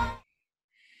my.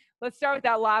 Let's start with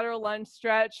that lateral lunge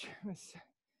stretch. Let's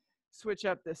switch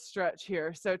up this stretch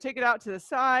here. So take it out to the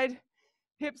side,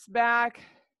 hips back.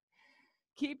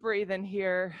 Keep breathing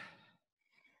here.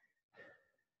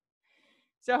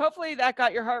 So hopefully that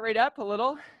got your heart rate up a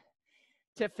little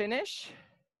to finish.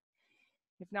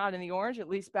 If not in the orange, at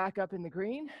least back up in the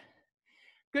green.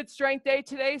 Good strength day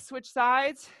today. Switch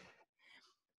sides.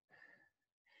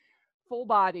 Full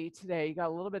body today. You got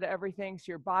a little bit of everything, so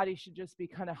your body should just be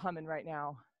kind of humming right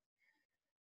now.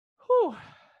 Whew.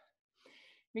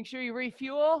 Make sure you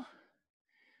refuel.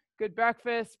 Good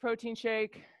breakfast, protein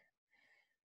shake.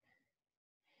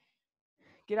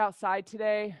 Get outside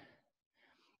today.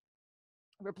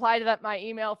 Reply to my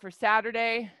email for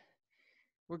Saturday.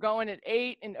 We're going at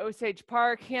 8 in Osage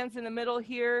Park. Hands in the middle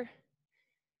here.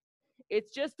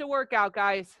 It's just a workout,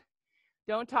 guys.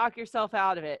 Don't talk yourself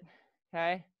out of it,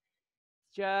 okay?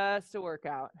 It's just a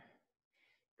workout.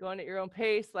 Going at your own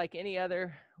pace like any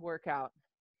other workout.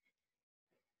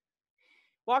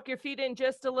 Walk your feet in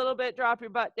just a little bit. Drop your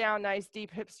butt down. Nice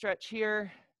deep hip stretch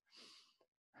here.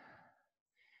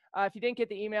 If you didn't get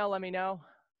the email, let me know.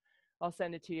 I'll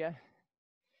send it to you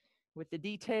with the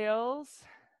details.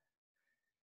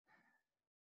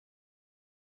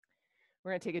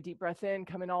 We're going to take a deep breath in,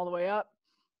 coming all the way up.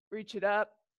 Reach it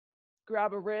up.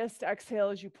 Grab a wrist. Exhale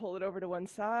as you pull it over to one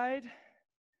side.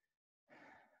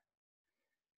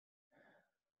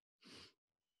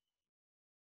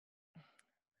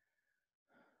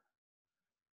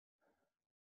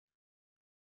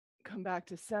 Come back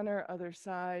to center, other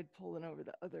side, pulling over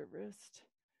the other wrist.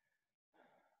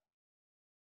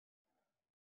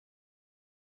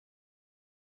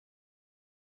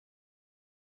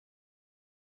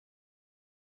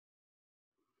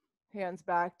 Hands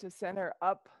back to center,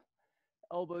 up,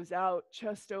 elbows out,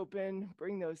 chest open.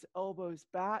 Bring those elbows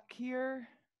back here.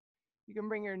 You can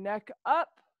bring your neck up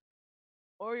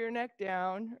or your neck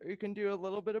down, or you can do a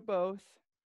little bit of both.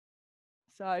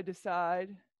 Side to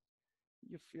side.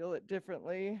 You feel it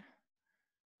differently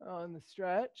on the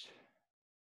stretch.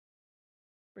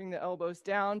 Bring the elbows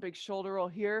down, big shoulder roll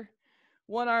here.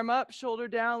 One arm up, shoulder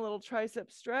down, little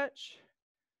tricep stretch.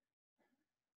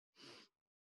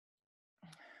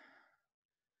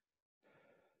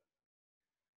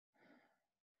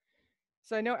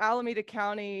 So I know Alameda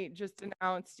County just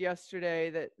announced yesterday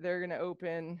that they're going to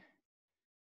open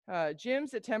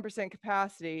Gyms at 10%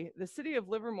 capacity. The city of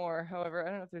Livermore, however, I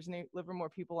don't know if there's any Livermore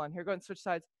people on here. Go ahead and switch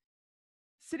sides.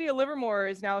 City of Livermore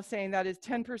is now saying that is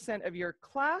 10% of your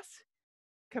class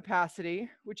capacity,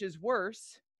 which is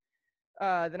worse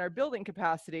than our building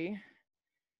capacity.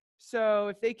 So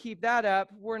if they keep that up,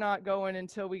 we're not going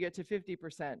until we get to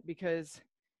 50%, because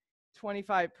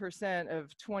 25%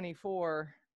 of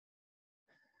 24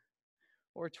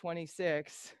 or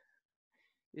 26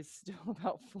 is still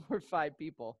about 4 or 5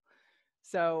 people.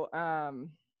 So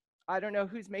I don't know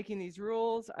who's making these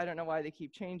rules. I don't know why they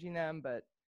keep changing them, but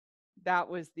that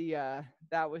was the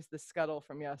scuttle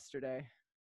from yesterday.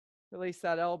 Release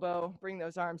that elbow, bring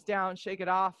those arms down, shake it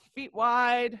off, feet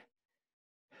wide.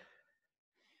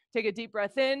 Take a deep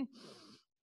breath in,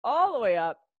 all the way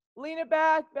up. Lean it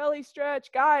back, belly stretch.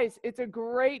 Guys, it's a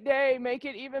great day. Make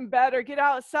it even better. Get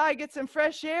outside, get some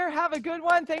fresh air. Have a good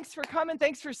one. Thanks for coming.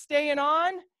 Thanks for staying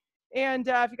on. And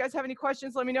if you guys have any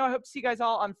questions, let me know. I hope to see you guys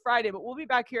all on Friday. But we'll be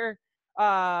back here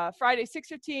Friday,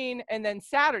 6:15, and then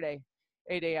Saturday,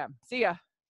 8 a.m. See ya.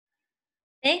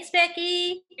 Thanks,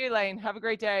 Becky. See you, Elaine. Have a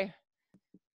great day.